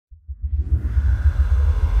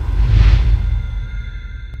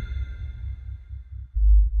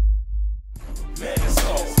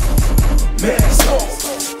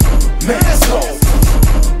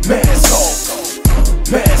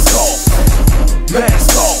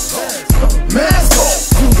Mask off, mask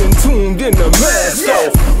off. Who tuned in the mask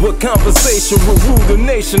off? With conversation will rule the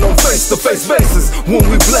nation on face-to-face basis when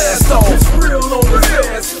we blast off. It's real on the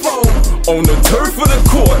asphalt, on the turf of the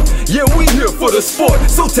court. Yeah, we here for the sport,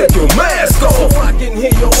 so take your mask off so I can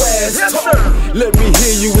hear your ass talk. Let me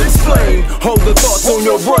hear you explain all the thoughts on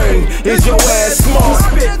your brain. Is your ass smart?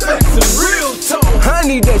 Spit facts and real talk. I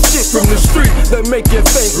need that shit from the street that make you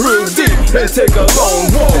think real deep and take a long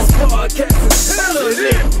walk. This podcast is hella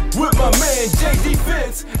lit with my man JD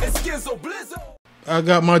Vince and Skizzo Blizzo. I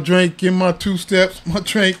got my drink in my two steps, my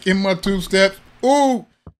drink in my two steps. Ooh!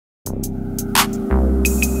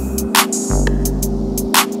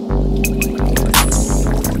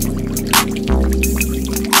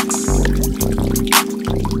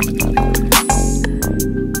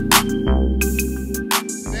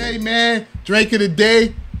 Hey man, drink of the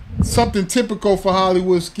day, something typical for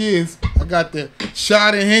Hollywood Skids. I got the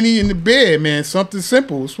shot of Henny in the bed, man. Something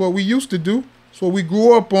simple. It's what we used to do. It's what we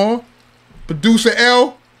grew up on. Producer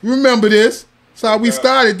L, remember this? That's how we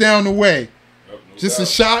started down the way. Just a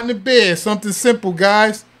shot in the bed, something simple,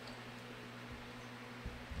 guys.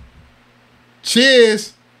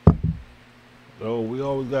 Cheers. Oh, we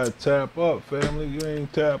always gotta tap up, family. You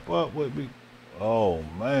ain't tap up with me. Oh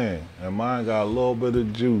man, and mine got a little bit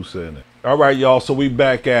of juice in it. All right, y'all. So we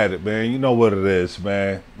back at it, man. You know what it is,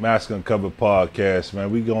 man. Mask Uncovered podcast,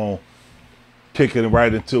 man. We gonna kick it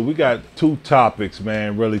right into. We got two topics,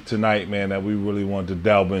 man, really tonight, man, that we really wanted to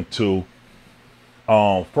delve into.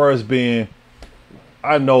 First being,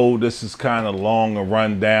 I know this is kind of long and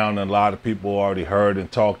run down, and a lot of people already heard and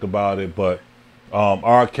talked about it, but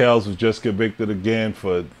R. Kells was just convicted again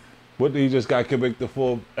for, what did he just got convicted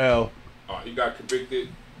for, L? He got convicted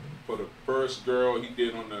for the first girl he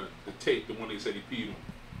did on the tape, the one they said he peed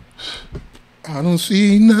on. I don't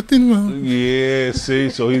see nothing wrong. Yeah,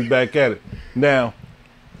 see, so he's back at it. Now,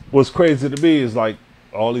 what's crazy to me is like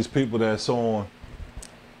all these people that's on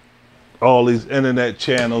all these internet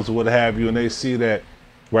channels or what have you, and they see that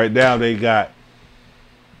right now they got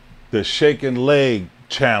the shaking leg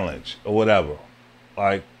challenge or whatever.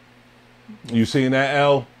 Like, you seen that,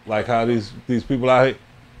 L? Like how these people out here.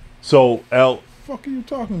 So, L. What the fuck are you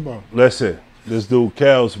talking about? Listen, this dude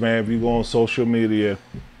Kells, man, if you go on social media,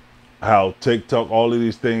 how TikTok, all of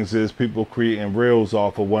these things is people creating reels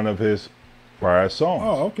off of one of his prior songs.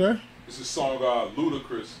 Oh, okay. This is a song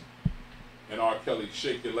Ludacris and R. Kelly,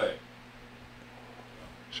 Shake Your Leg.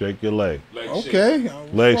 Shake your leg. Okay.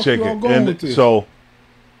 Leg shaking. And so,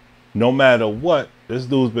 no matter what, this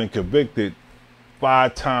dude's been convicted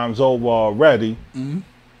 5 times over already,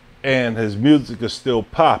 and his music is still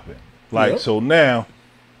popping. Like, so now,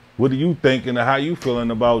 what are you thinking and how you feeling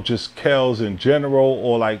about just Kells in general,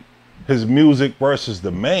 or like his music versus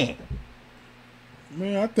the man?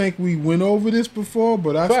 Man, I think we went over this before,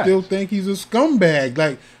 but I still think he's a scumbag.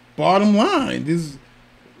 Like, bottom line, this is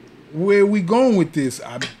where we going with this.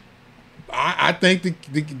 I think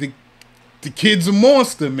the kid's a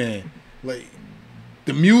monster, man. Like,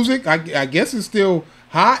 the music, I guess it's still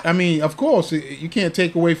hot. I mean, of course, you can't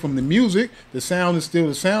take away from the music. The sound is still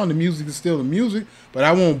the sound. The music is still the music. But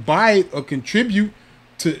I won't buy it or contribute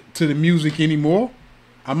to the music anymore.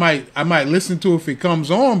 I might listen to it if it comes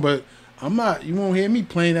on, but I'm not. You won't hear me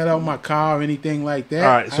playing that out in my car or anything like that.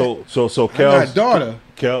 All right, so Kells, my daughter.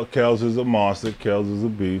 Kells is a monster. Kells is a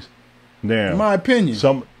beast. Now, in my opinion,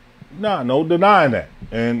 no denying that,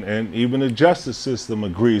 and even the justice system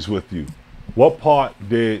agrees with you. What part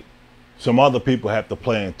did some other people have to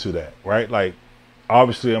play into that, right? Like,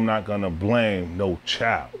 obviously, I'm not gonna blame no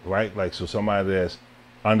child, right? Like, so somebody that's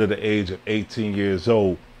under the age of 18 years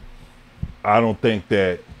old, I don't think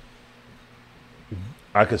that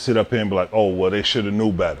I could sit up here and be like, oh, well, they should have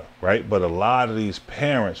knew better, right? But a lot of these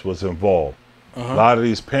parents was involved. A lot of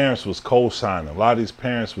these parents was co-signing. A lot of these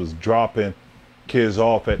parents was dropping kids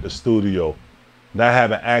off at the studio, not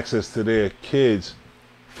having access to their kids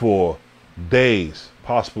for days,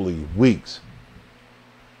 possibly weeks.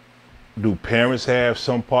 Do parents have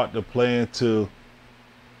some part to play into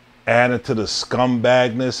adding to the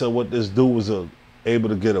scumbagness of what this dude was able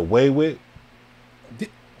to get away with?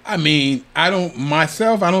 I mean, I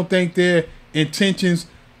don't think their intentions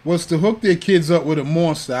was to hook their kids up with a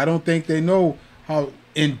monster. I don't think they know how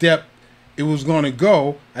in depth it was going to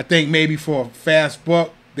go. I think maybe for a fast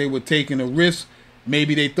buck, they were taking a risk.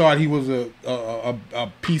 Maybe they thought he was a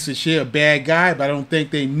piece of shit, a bad guy, but I don't think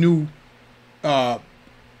they knew what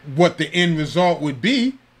the end result would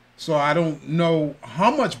be. So I don't know how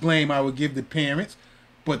much blame I would give the parents,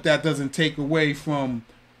 but that doesn't take away from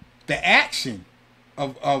the action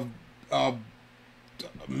of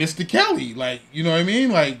Mr. Kelly. Like, you know what I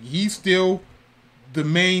mean? Like, he's still the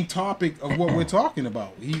main topic of what we're talking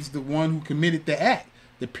about. He's the one who committed the act.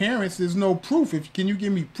 The parents, there's no proof. Can you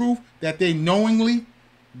give me proof that they knowingly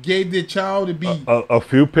gave their child to be? A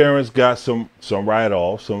few parents got some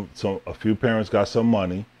write-offs. A few parents got some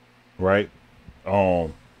money, right?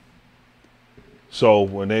 So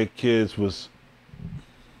when their kids was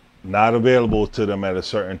not available to them at a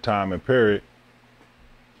certain time and period,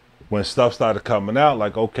 when stuff started coming out,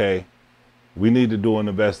 like, okay, we need to do an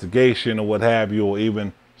investigation or what have you, or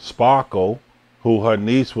even Sparkle, who her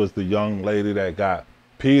niece was the young lady that got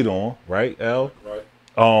peed on, right, L?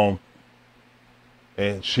 Right.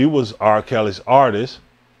 And she was R. Kelly's artist.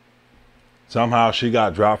 Somehow she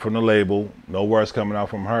got dropped from the label. No words coming out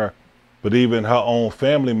from her. But even her own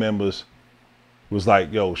family members was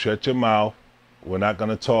like, yo, shut your mouth. We're not going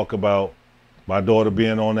to talk about my daughter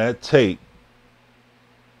being on that tape.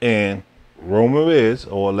 And rumor is,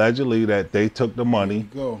 or allegedly, that they took the money.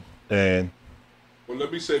 Go. And well,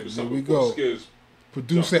 let me say something. We go. Skiz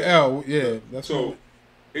Producer L, yeah. That's so.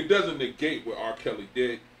 It doesn't negate what R. Kelly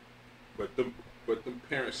did, but the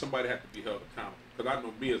parents, somebody had to be held accountable. Because I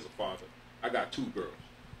know me as a father, I got 2 girls,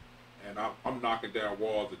 and I'm knocking down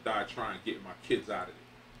walls to die trying to get my kids out of it.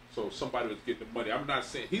 So somebody was getting the money. I'm not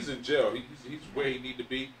saying he's in jail. He's where he need to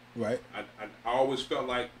be. Right. I always felt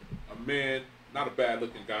like a man, not a bad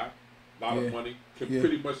looking guy, a lot of money, can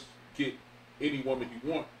pretty much get any woman he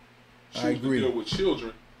want. Choose to deal with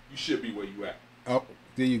children, you should be where you at. Oh,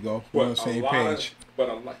 there you go. We're on the same page.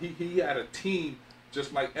 He had a team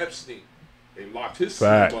just like Epstein. They locked his team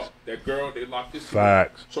Facts. up. That girl, they locked his team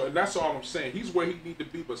Facts. up. So, and that's all I'm saying. He's where he need to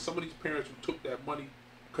be. But some of these parents who took that money,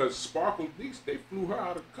 because Sparkle's niece, they flew her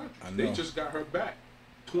out of the country. They just got her back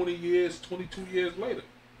 20 years, 22 years later.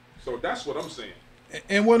 So that's what I'm saying.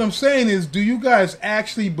 And what I'm saying is, do you guys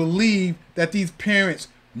actually believe that these parents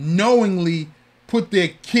knowingly put their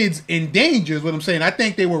kids in danger is what I'm saying? I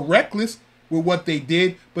think they were reckless with what they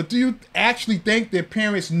did, but do you actually think their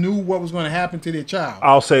parents knew what was going to happen to their child?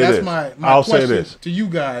 I'll say That's this. my I'll question say this to you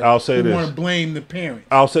guys. I'll say who this. want to blame the parents.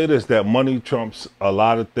 I'll say this, that money trumps a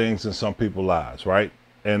lot of things in some people's lives, right?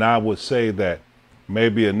 And I would say that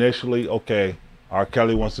maybe initially, okay, R.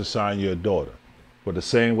 Kelly wants to sign your daughter. But the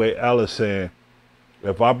same way Ella's saying,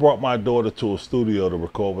 if I brought my daughter to a studio to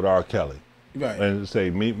record with R. Kelly, Right. and say,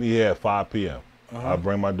 meet me here at 5 p.m., I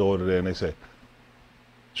bring my daughter there, and they say,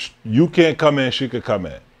 you can't come in, she could come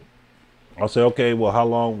in. I'll say, okay, well, how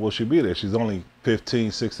long will she be there? She's only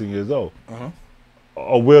 15, 16 years old.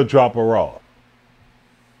 Or we'll drop her off.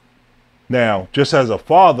 Now, just as a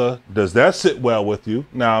father, does that sit well with you?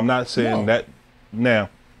 Now, I'm not saying that. Now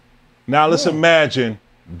let's imagine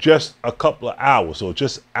just a couple of hours or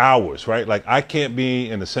just hours, right? Like, I can't be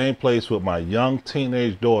in the same place with my young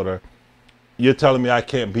teenage daughter. You're telling me I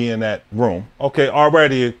can't be in that room. Okay,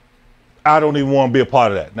 already I don't even want to be a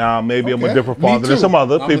part of that. Now, maybe I'm a different father than some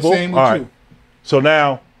other people. The same with all right. you. So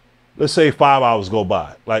now, let's say 5 hours go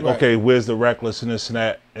by. Like, okay, where's the recklessness and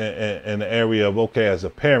that in the area of, okay, as a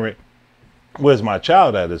parent, where's my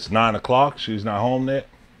child at? It's 9 o'clock. She's not home yet.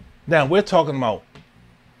 Now, we're talking about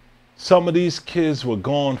some of these kids were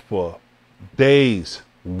gone for days,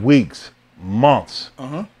 weeks, months.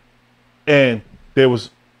 And there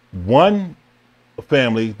was one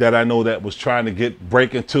family that I know that was trying to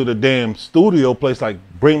break into the damn studio place, like,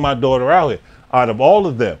 bring my daughter out here, out of all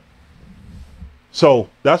of them. So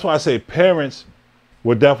that's why I say parents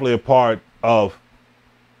were definitely a part of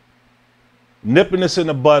nipping this in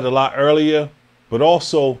the bud a lot earlier, but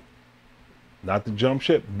also, not to jump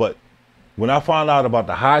ship, but when I found out about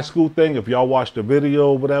the high school thing, if y'all watch the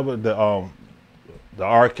video, whatever, the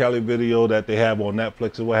R. Kelly video that they have on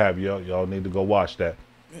Netflix or what have you, y'all need to go watch that.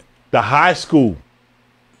 The high school,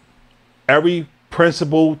 every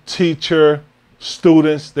principal, teacher,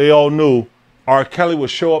 students, they all knew R. Kelly would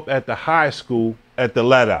show up at the high school at the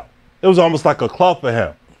let out. It was almost like a club for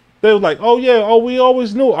him. They were like, oh yeah, we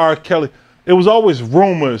always knew R. Kelly. It was always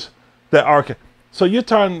rumors that R. Kelly. So you're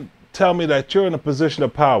trying to tell me that you're in a position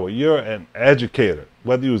of power. You're an educator,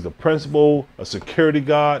 whether you was the principal, a security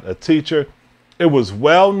guard, a teacher. It was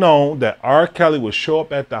well known that R. Kelly would show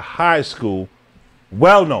up at the high school.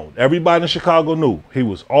 Well known. Everybody in Chicago knew. He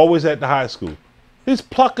was always at the high school. He's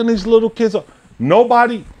plucking these little kids up.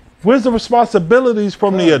 Nobody, where's the responsibilities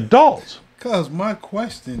from the adults? Because my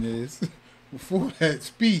question is, before that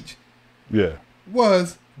speech, Yeah.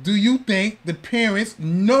 was, do you think the parents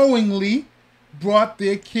knowingly brought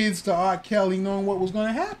their kids to R. Kelly knowing what was going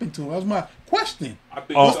to happen to him? That was my question.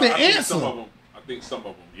 What's the answer? I think some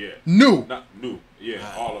of them, yeah. Knew. Not new.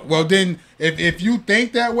 Yeah, all of them. Well, then, if you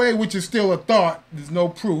think that way, which is still a thought, there's no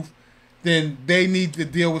proof, then they need to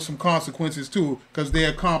deal with some consequences too, because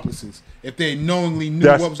they're accomplices. If they knowingly knew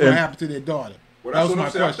what was going to happen to their daughter. Well, that's what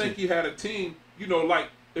I'm saying. I think he had a team. You know, like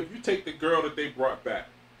if you take the girl that they brought back,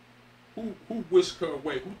 who whisked her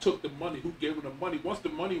away? Who took the money? Who gave her the money? Once the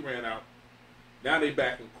money ran out, now they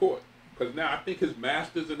back in court. Because now I think his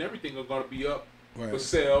masters and everything are going to be up for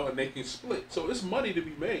sale, and they can split. So it's money to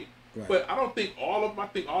be made. Right. But I don't think all of them. I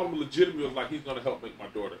think all of them legitimately was like, he's going to help make my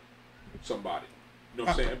daughter somebody. You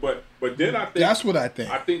know what I'm saying? But then I think that's what I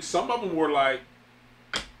think. I think some of them were like,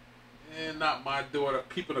 not my daughter.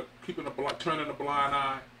 Turning a blind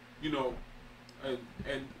eye. You know,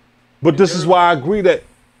 and. But this is why I agree that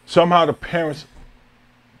somehow the parents.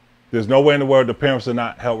 There's no way in the world the parents are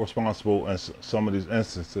not held responsible in some of these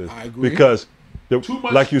instances. I agree. Because,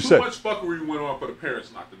 like you said, too much fuckery went on for the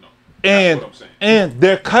parents not to know. And that's what I'm saying. And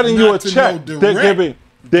they're cutting you a check.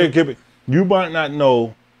 They're giving. You might not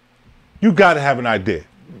know. You got to have an idea.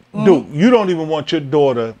 Dude, you don't even want your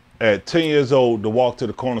daughter at 10 years old to walk to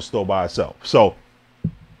the corner store by herself. So,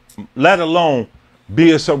 let alone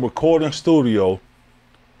be in some recording studio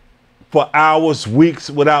for hours, weeks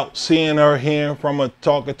without seeing her, hearing from her,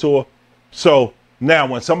 talking to her. So now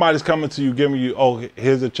when somebody's coming to you, giving you, oh,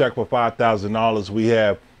 here's a check for $5,000. We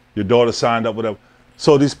have your daughter signed up with them.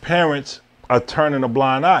 So these parents are turning a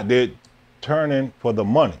blind eye. They're turning for the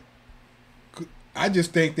money. I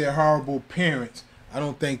just think they're horrible parents. I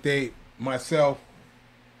don't think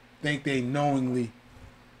think they knowingly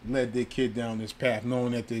led their kid down this path,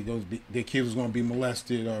 knowing that their kid was going to be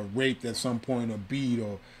molested or raped at some point or beat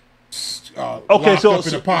or locked up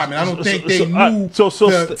in an apartment. I don't think they knew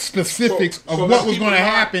the specifics of what was going to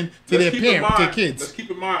happen to their kids. Let's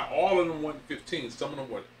keep in mind, all of them weren't 15. Some of them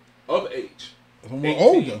were of age. Some were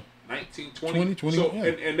older. 19, 20. So, yeah.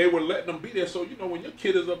 and they were letting them be there. So, you know, when your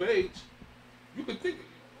kid is of age, you can think,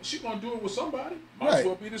 she's going to do it with somebody. Might as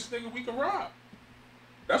well be this nigga we can rob.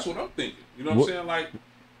 That's what I'm thinking. You know what I'm saying? Like,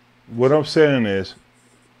 what I'm saying is,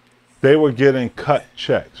 they were getting cut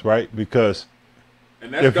checks, right? Because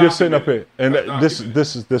if you're sitting up here, and this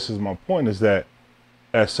is my point, is that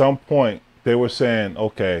at some point they were saying,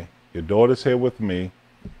 okay, your daughter's here with me.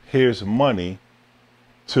 Here's money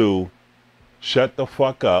to shut the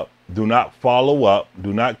fuck up. Do not follow up.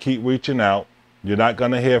 Do not keep reaching out. You're not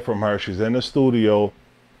gonna hear from her. She's in the studio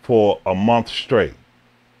for a month straight.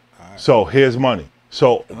 So here's money.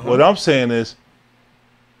 So what I'm saying is,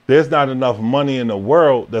 there's not enough money in the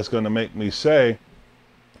world that's gonna make me say,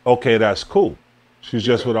 okay, that's cool. She's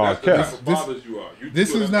just with R. Kelly.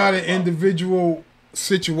 This is not an individual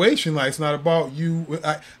situation. Like, it's not about you.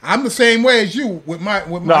 I'm the same way as you with my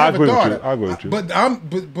daughter. I agree with you.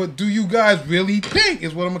 But do you guys really think,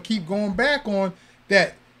 is what I'm gonna keep going back on,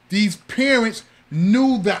 that these parents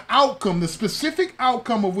knew the outcome, the specific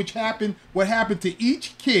outcome of what happened to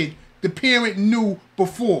each kid? The parent knew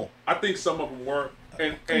before. I think some of them were.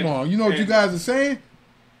 Come on, you know what you guys are saying?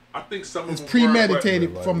 I think some of them it's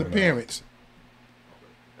premeditated from the parents.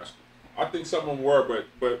 I think some of them were,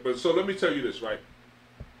 but so let me tell you this, right?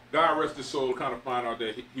 God rest his soul, kind of find out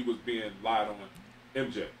that he was being lied on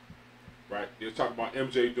MJ, right? They're talking about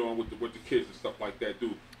MJ doing with the kids and stuff like that,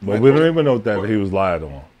 dude. But we don't even know that he was lied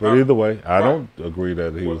on. But either way, I don't agree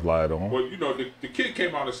that he was lied on. Well, you know, the kid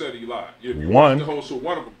came out and said he lied. One of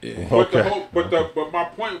them. Yeah. But my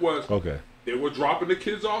point was, they were dropping the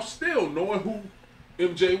kids off still, knowing who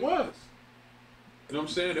MJ was. You know what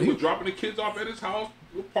I'm saying? They were dropping the kids off at his house,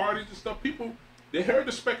 parties and stuff. People, they heard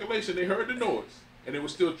the speculation, they heard the noise, and they were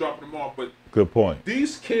still dropping them off. But good point.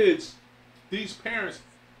 These kids, these parents,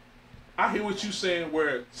 I hear what you're saying,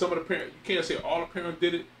 where some of the parents, you can't say all the parents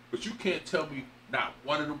did it, but you can't tell me not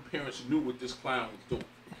one of them parents knew what this clown was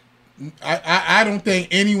doing. I don't think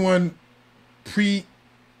anyone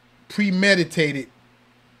premeditated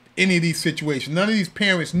any of these situations. None of these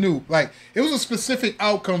parents knew. Like, it was a specific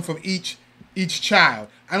outcome from each child.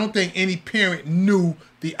 I don't think any parent knew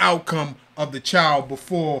the outcome of the child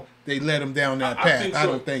before they led him down that path. I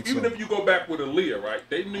don't think so. Even if you go back with Aaliyah, right?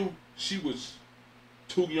 They knew she was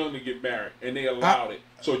too young to get married, and they allowed it.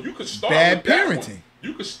 So you could start with that one.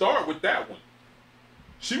 You could start with that one.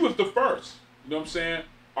 She was the first. You know what I'm saying?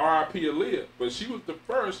 R.I.P. Aaliyah. But she was the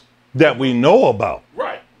first. That we know about.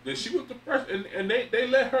 Right. That she was the first, and they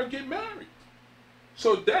let her get married.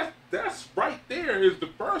 So that's right there is the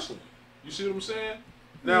first one. You see what I'm saying?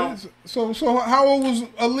 Now, so how old was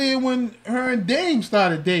Aaliyah when her and Dame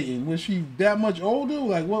started dating? Was she that much older?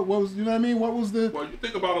 Like, what was, you know what I mean? What was the? Well, you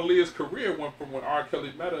think about Aaliyah's career went from when R.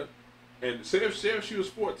 Kelly met her, and say if she was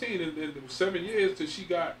 14 and 7 years till she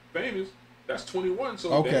got famous, That's 21.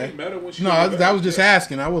 So Okay. they ain't met her when she. No, I was just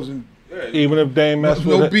asking. I wasn't. Yeah. Even if they ain't mess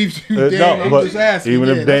with No it, beef. no, I'm but just asking. even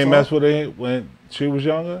Yeah, if they ain't that's mess with it when she was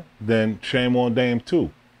younger, then shame on Dame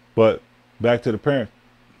too. But back to the parents,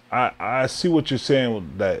 I see what you're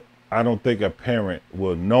saying, that I don't think a parent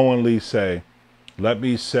will knowingly say, "Let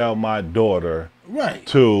me sell my daughter right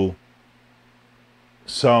to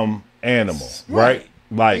some animal," right?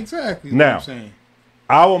 Like exactly. now, What I'm saying.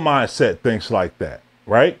 our mindset thinks like that,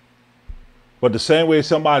 right? But the same way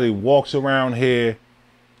somebody walks around here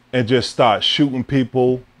and just starts shooting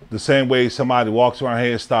people, the same way somebody walks around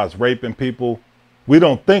here and starts raping people, we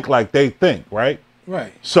don't think like they think, right?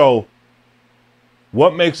 Right. So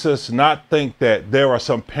what makes us not think that there are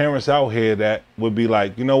some parents out here that would be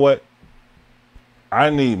like, you know what? I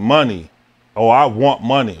need money, or I want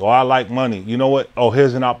money, or I like money. You know what? Oh,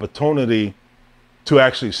 here's an opportunity to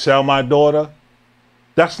actually sell my daughter.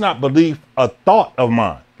 That's not belief, a thought of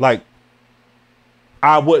mine. Like,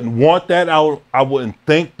 I wouldn't want that. I wouldn't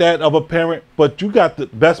think that of a parent, but you got to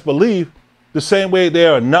best believe the same way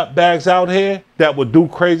there are nutbags out here that would do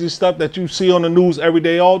crazy stuff that you see on the news every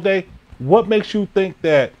day, all day. What makes you think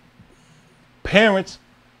that parents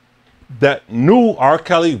that knew R.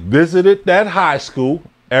 Kelly visited that high school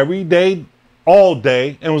every day, all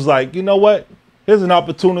day, and was like, you know what? Here's an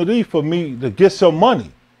opportunity for me to get some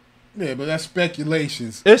money. Yeah, but that's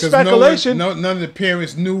speculations. It's speculation. None of the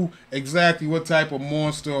parents knew exactly what type of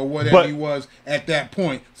monster or whatever he was at that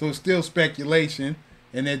point. So it's still speculation,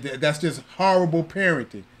 and that's just horrible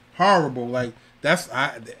parenting. Horrible. Like that's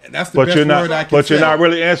the best word I can say. But you're not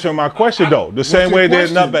really answering my question though. The same way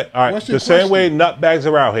there's nutbags. All right. The same way nutbags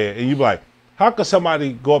are out here, and you be like, how could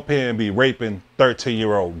somebody go up here and be raping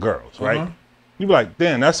 13-year-old girls, right? You be like,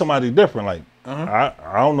 damn, that's somebody different. Like, I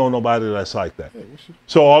don't know nobody that's like that. Hey,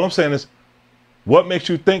 so all I'm saying is, what makes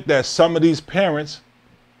you think that some of these parents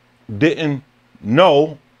didn't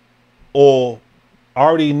know or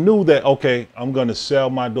already knew that, okay, I'm going to sell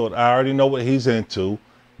my daughter. I already know what he's into,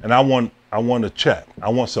 and I want a check. I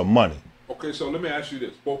want some money. Okay, so let me ask you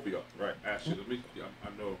this, both of y'all, right? Ask you.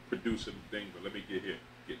 I know producing thing, but let me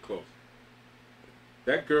get close.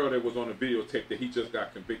 That girl that was on the videotape that he just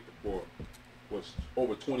got convicted for was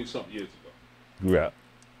over 20-something years ago. Yeah.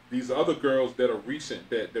 These other girls that are recent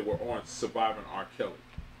that were on Surviving R. Kelly.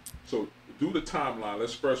 So do the timeline.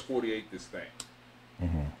 Let's first 48 this thing.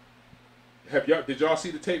 Did y'all see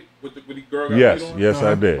the tape with the girl got Yes, on? yes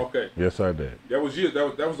I did. Okay. Yes I did. That was years.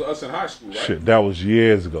 That was us in high school, right? Shit, that was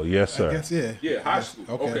years ago. Yes, sir. I guess, yeah. Yeah, high school.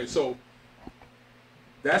 Okay, so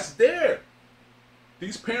that's there.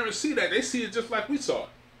 These parents see that. They see it just like we saw it,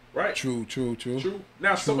 right? True.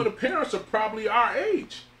 Now some of the parents are probably our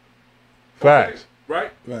age. Facts. Okay,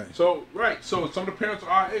 Right. So some of the parents are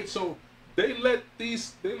our age. So they let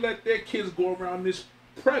their kids go around this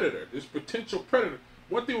predator, this potential predator.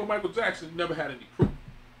 One thing with Michael Jackson, he never had any proof.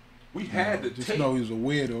 We had the tape. Just know he was a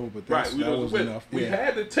weirdo, but that was enough. We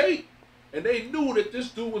had the tape, and they knew that this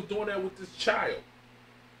dude was doing that with this child,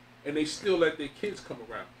 and they still let their kids come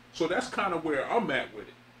around. So that's kind of where I'm at with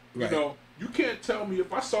it. Right. You know, you can't tell me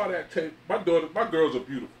if I saw that tape. My girls are beautiful.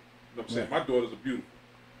 You know what I'm saying? My daughters are beautiful,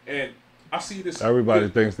 and I see this. Everybody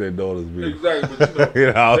thinks their daughter's beautiful. Exactly, but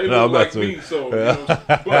you know, they look like me, so. You know,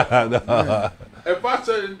 but if I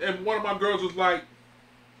said, and one of my girls was like,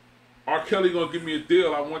 R. Kelly gonna give me a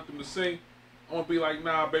deal, I want them to sing, I'm gonna be like,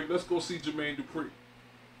 nah, baby, let's go see Jermaine Dupri.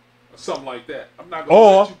 Or something like that. I'm not gonna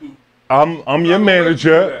let you do. I'm your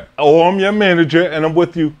manager, or I'm your manager, and I'm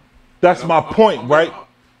with you. That's my point, right?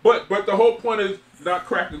 But the whole point is not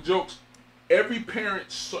cracking jokes. Every parent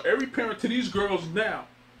to these girls now.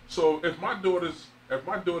 So if my daughters are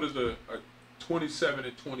 27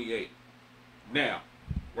 and 28 now,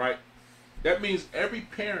 right? That means every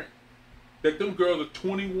parent that them girls are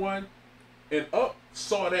 21 and up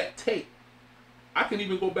saw that tape. I can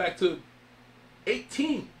even go back to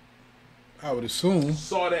 18. I would assume.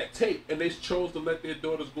 Saw that tape and they chose to let their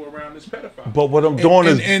daughters go around this pedophile. But what I'm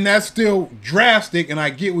doing and that's still drastic, and I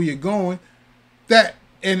get where you're going. That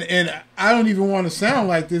and I don't even want to sound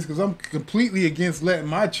like this because I'm completely against letting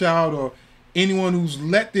my child or anyone who's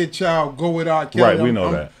let their child go with R. Kelly. Right, we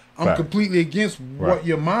know that. I'm completely against what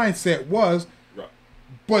your mindset was. Right.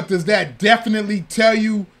 But does that definitely tell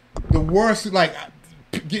you the worst? Like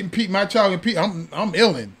getting my child and I'm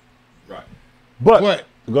illin'. Right. But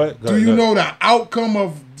go ahead, do you know the outcome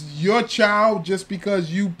of your child just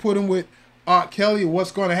because you put him with R. Kelly?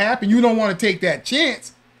 What's going to happen? You don't want to take that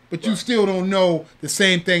chance. But you still don't know the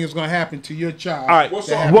same thing is going to happen to your child. All right. Well,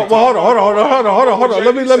 hold on.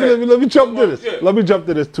 Let me jump to this. Let me jump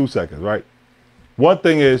to this 2 seconds, right? One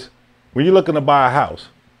thing is, when you're looking to buy a house,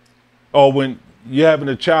 or when you're having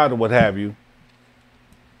a child or what have you,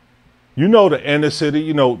 You know the inner city,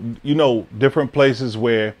 you know different places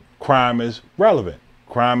where crime is relevant,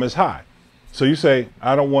 crime is high. So you say,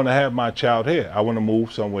 I don't want to have my child here. I want to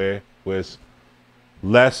move somewhere where it's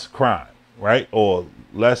less crime, right? Or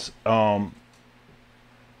less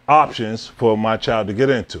options for my child to get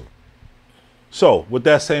into. So with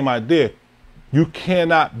that same idea, you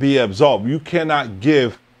cannot be absolved. You cannot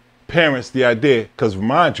give parents the idea, because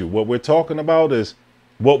remind you, what we're talking about is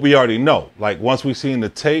what we already know. Like once we've seen the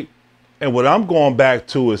tape, and what I'm going back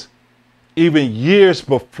to is even years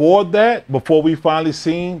before that, before we finally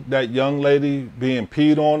seen that young lady being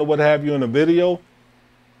peed on or what have you in the video,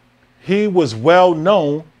 he was well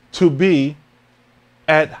known to be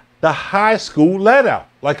at the high school let out,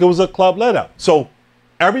 like it was a club let out. So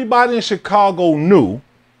everybody in Chicago knew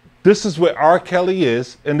this is where R. Kelly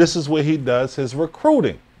is, and this is where he does his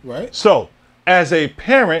recruiting. Right. So as a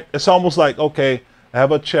parent, it's almost like, okay, I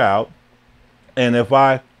have a child, and if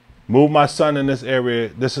I move my son in this area,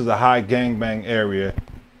 this is a high gangbang area,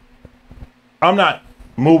 I'm not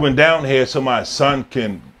moving down here so my son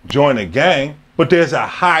can join a gang, but there's a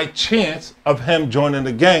high chance of him joining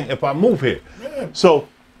the gang if I move here. Man. So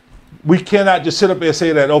we cannot just sit up there and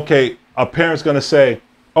say that, okay, a parent's going to say,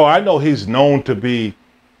 oh, I know he's known to be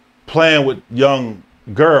playing with young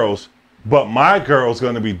girls, but my girl's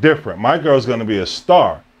going to be different. My girl's going to be a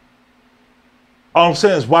star. All I'm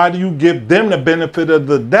saying is, why do you give them the benefit of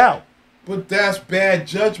the doubt? But that's bad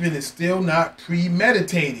judgment. It's still not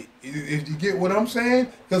premeditated. If you get what I'm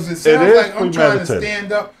saying? Because it sounds like I'm trying to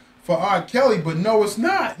stand up for R. Kelly, but no, it's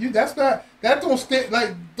not. That don't stand,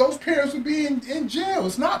 like those parents would be in jail.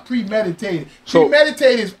 It's not premeditated.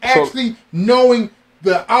 Premeditated is actually knowing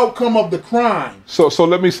the outcome of the crime. So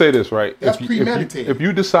let me say this, right? That's premeditated. If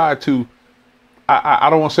you decide to, I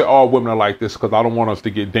don't want to say all women are like this, because I don't want us to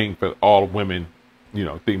get dinged for all women,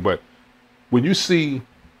 thing. But when you see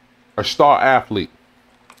a star athlete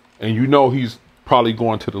and you know he's probably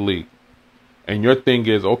going to the league, and your thing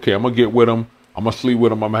is, okay, I'm gonna get with him, I'm gonna sleep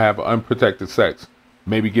with him, I'm gonna have unprotected sex,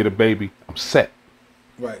 maybe get a baby, I'm set.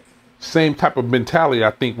 Right. Same type of mentality,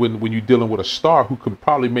 I think, when you're dealing with a star who could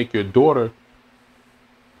probably make your daughter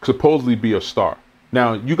supposedly be a star.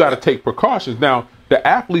 Now, you got to take precautions. Now, the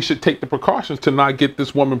athlete should take the precautions to not get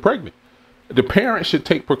this woman pregnant. The parent should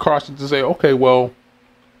take precautions to say, okay, well,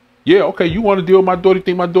 yeah, okay, you want to deal with my daughter, you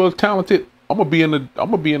think my daughter's talented, I'm gonna be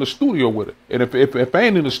in the studio with her. And if I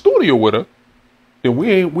ain't in the studio with her, then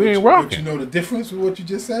we ain't rocking. But you know the difference with what you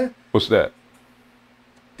just said? What's that?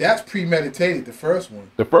 That's premeditated, the first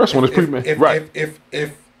one. The first one is premeditated. Right.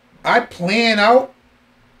 If I plan out,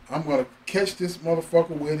 I'm going to catch this motherfucker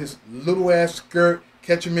with his little ass skirt,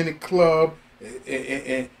 catch him in the club,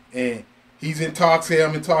 and he's intoxicated,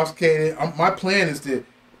 I'm intoxicated. My plan is to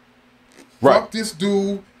fuck this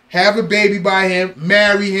dude, have a baby by him,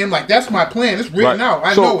 marry him. Like, that's my plan. It's written out.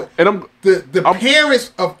 I know it. And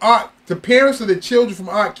parents of the parents of the children from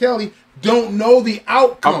R. Kelly don't know the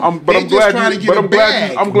outcome. I'm glad you said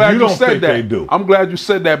that. I'm glad you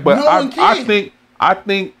said that. But I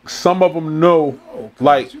think some of them know.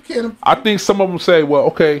 Like, I think some of them say, well,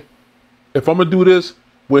 okay, if I'm gonna do this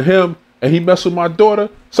with him and he mess with my daughter,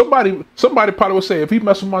 somebody probably would say, if he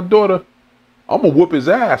mess with my daughter, I'm gonna whoop his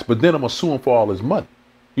ass, but then I'm gonna sue him for all his money.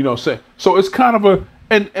 You know what I'm saying? So it's kind of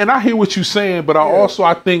and I hear what you're saying, but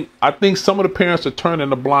I think some of the parents are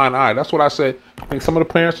turning a blind eye. That's what I said. I think some of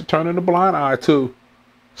the parents are turning a blind eye to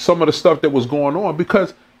some of the stuff that was going on,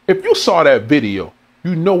 because if you saw that video,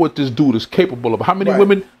 you know what this dude is capable of. How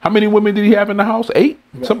many women did he have in the house? 8?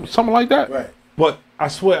 Right. Something like that? Right. But I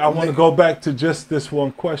swear I want to go back to just this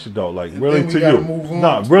one question though. Like, really to you.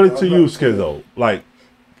 No, really to you, Skizzo. Like,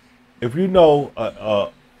 if you know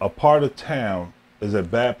a part of town is a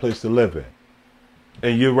bad place to live in,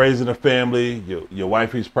 and you're raising a family, your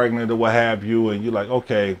wife is pregnant or what have you, and you're like,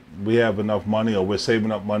 okay, we have enough money, or we're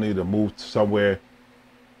saving up money to move to somewhere.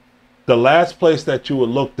 The last place that you would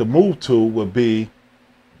look to move to would be,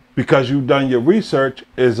 because you've done your research,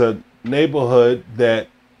 is a neighborhood that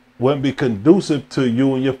wouldn't be conducive to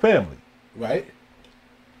you and your family. Right.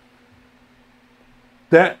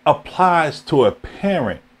 That applies to a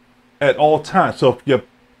parent at all times. So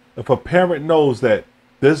if a parent knows that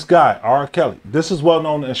this guy, R. Kelly, this is well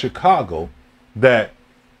known in Chicago, that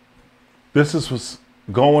this is what's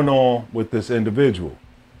going on with this individual.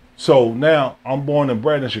 So now I'm born and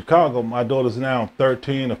bred in Chicago. My daughter's now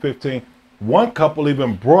 13 or 15. One couple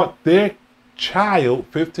even brought their child,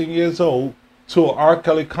 15 years old, to an R.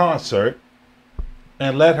 Kelly concert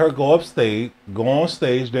and let her go on stage,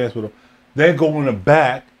 dance with him, then go in the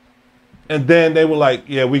back, and then they were like,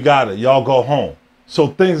 yeah, we got it. Y'all go home. So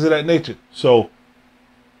things of that nature. So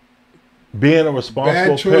being a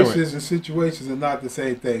responsible bad choices parent. and situations are not the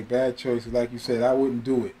same thing. Bad choices, like you said, I wouldn't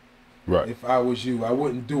do it. Right. If I was you, I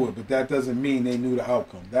wouldn't do it. But that doesn't mean they knew the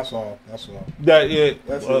outcome. That's all. That's all.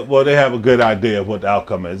 Well, they have a good idea of what the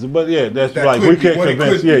outcome is. But yeah, that's that like we can't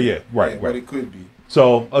convince. Right. What it could be.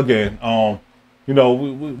 So again, you know,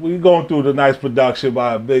 we going through the nice production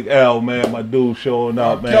by Big L, man. My dude showing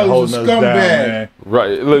up, man, holding us down, man.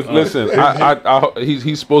 Right. Listen,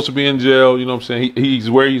 he's supposed to be in jail. You know what I'm saying? He's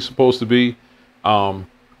where he's supposed to be.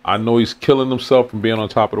 I know he's killing himself from being on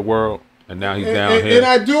top of the world. And now he's down here. And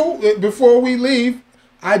I do, before we leave,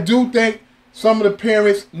 I do think some of the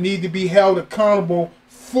parents need to be held accountable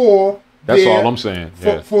for That's all I'm saying.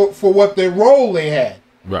 For what their role they had.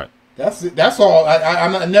 Right. That's all.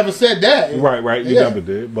 I never said that. Right. You never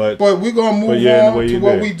did. But we're gonna move on to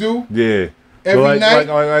what we do. Yeah. Every night.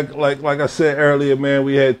 Like I said earlier, man,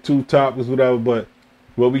 we had 2 topics, whatever, but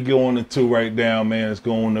what we going into right now, man, is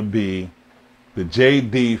going to be the J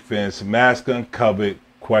Defense Mask Uncovered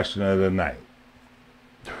question of the night.